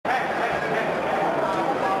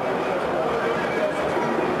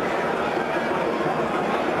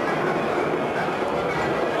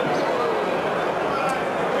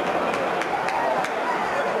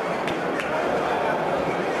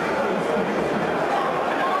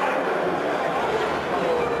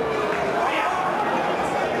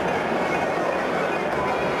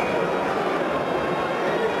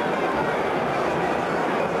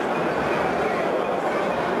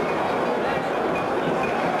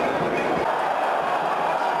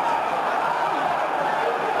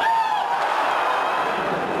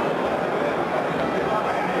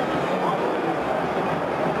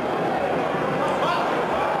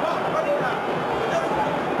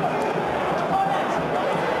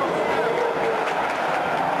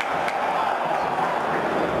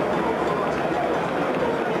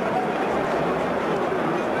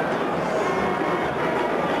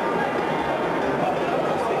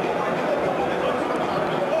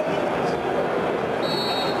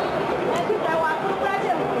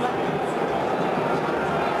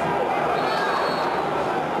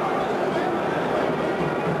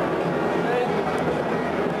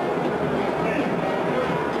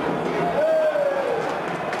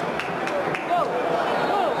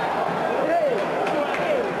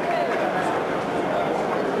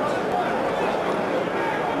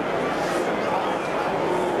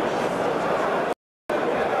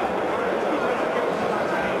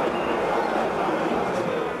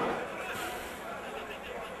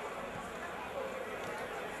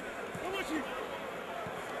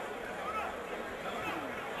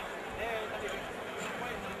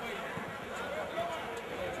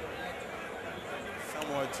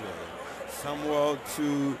Samwatre. Samuel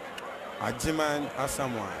to Ajiman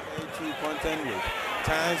Asamoah. To contend with.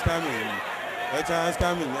 Chance coming. A chance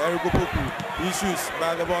coming. Eric Opoku. He shoots,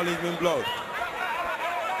 but the ball has been blocked.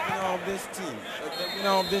 Winner of this team, the winner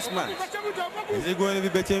of this match. Is it going to be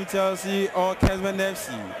Bechem Chelsea or Kesman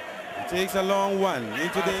FC? It takes a long one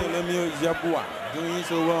into the Olomio Jabua, doing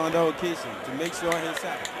so well on that occasion to make sure his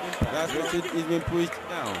side. That's what it is being pushed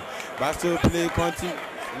down. But still play continue.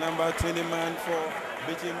 Number 20 man for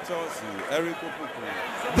Bechem Chelsea, Eric Opoku.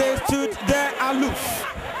 They stood there aloof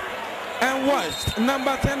and watched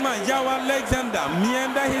number 10 man Yao Alexander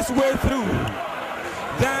meander his way through.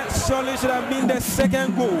 That surely should have been the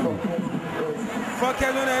second goal for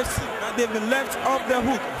Kesman FC, but they've been left off the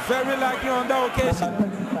hook. Very lucky on that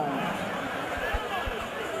occasion.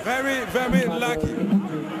 Very, very lucky.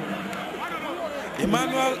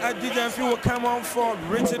 Emmanuel Adijanfi will come on for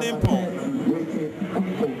Richard Impong.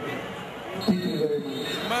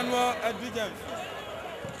 Emmanuel Adijanfi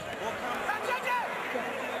will come.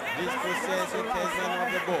 This possession Kesman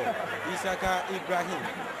of the ball. Isaka Ibrahim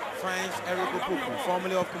finds Eric Opoku,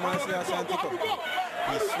 formerly of Kumasi Asante Kotoko.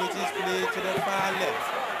 He switches play to the far left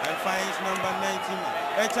and finds number 19.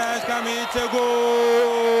 A chance coming to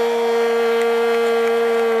goal.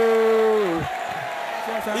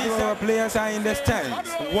 These players are in the stands,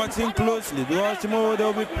 watching closely because tomorrow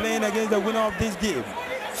they'll be playing against the winner of this game.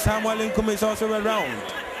 Samuel Nkume is also around,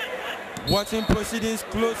 watching proceedings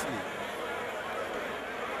closely.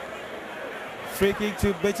 Free kick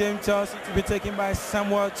to Bechem Chelsea to be taken by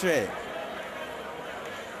Samwatre.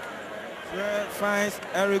 Tre finds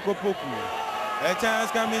Eric Opoku. A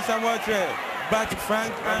chance coming Samwatre, but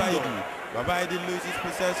Frank Babaidi. Babaidi loses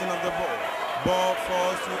possession of the ball. Ball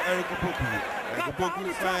falls to Eric Opoku. Eric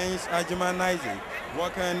Opoku finds Ajiman Isaac.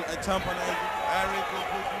 Walking a champ on Isaac. Eric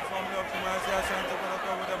Opoku from the Kumasi Asante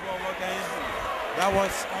Kotoko with the ball. What can he do? That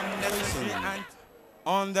was unnecessary and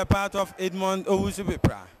on the part of Edmond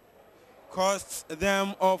Owusu-Pepra. Costs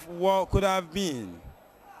them of what could have been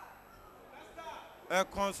a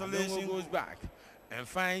consolation. Goes back and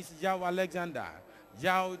finds Yao Alexander.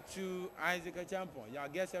 Yao to Isaac Achampon. Yao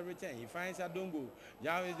gets a return. He finds Adongo.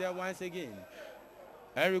 Yao is there once again.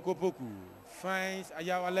 Eric Opoku finds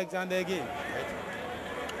Yao Alexander again.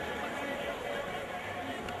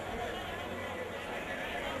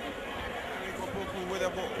 Eric Opoku with the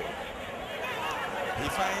ball. He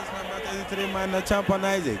finds number 33 man, the champion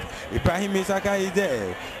Isaac. Ibrahim Isaka is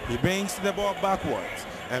there. He brings the ball backwards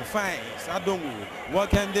and finds Adongo. What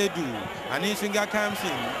can they do? An Ishinga comes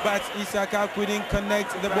in, but Isaka couldn't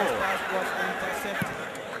connect the ball. Was intercepted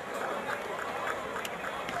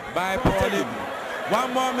by Pauline.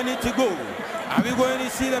 1 more minute to go. Are we going to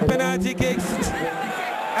see the penalty kicks?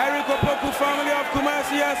 Eric Opoku, family of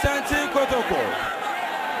Kumasi Asante Kotoko.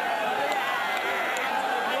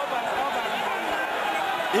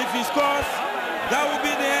 If he scores, that will be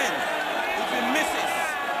the end. If he misses,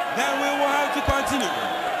 then we will have to continue.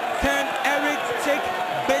 Can Eric take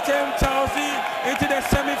Bechem Chelsea into the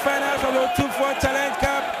semi-finals of the 2-4 Challenge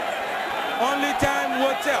Cup? Only time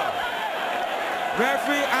will tell.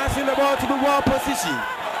 Referee asking the ball to the wall position.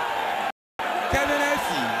 Kesman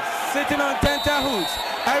FC sitting on tenterhooks.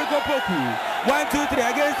 Eric Opoku, 1, 2,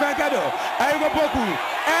 3 against Frankado. Eric Opoku,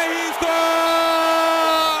 and he scores!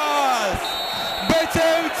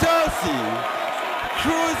 Bechem Chelsea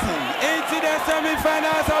cruising into the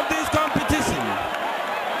semi-finals of this competition.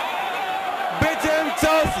 Bechem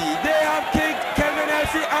Chelsea, they have kicked Kesman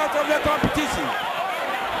FC out of the competition.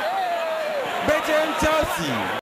 Bechem Chelsea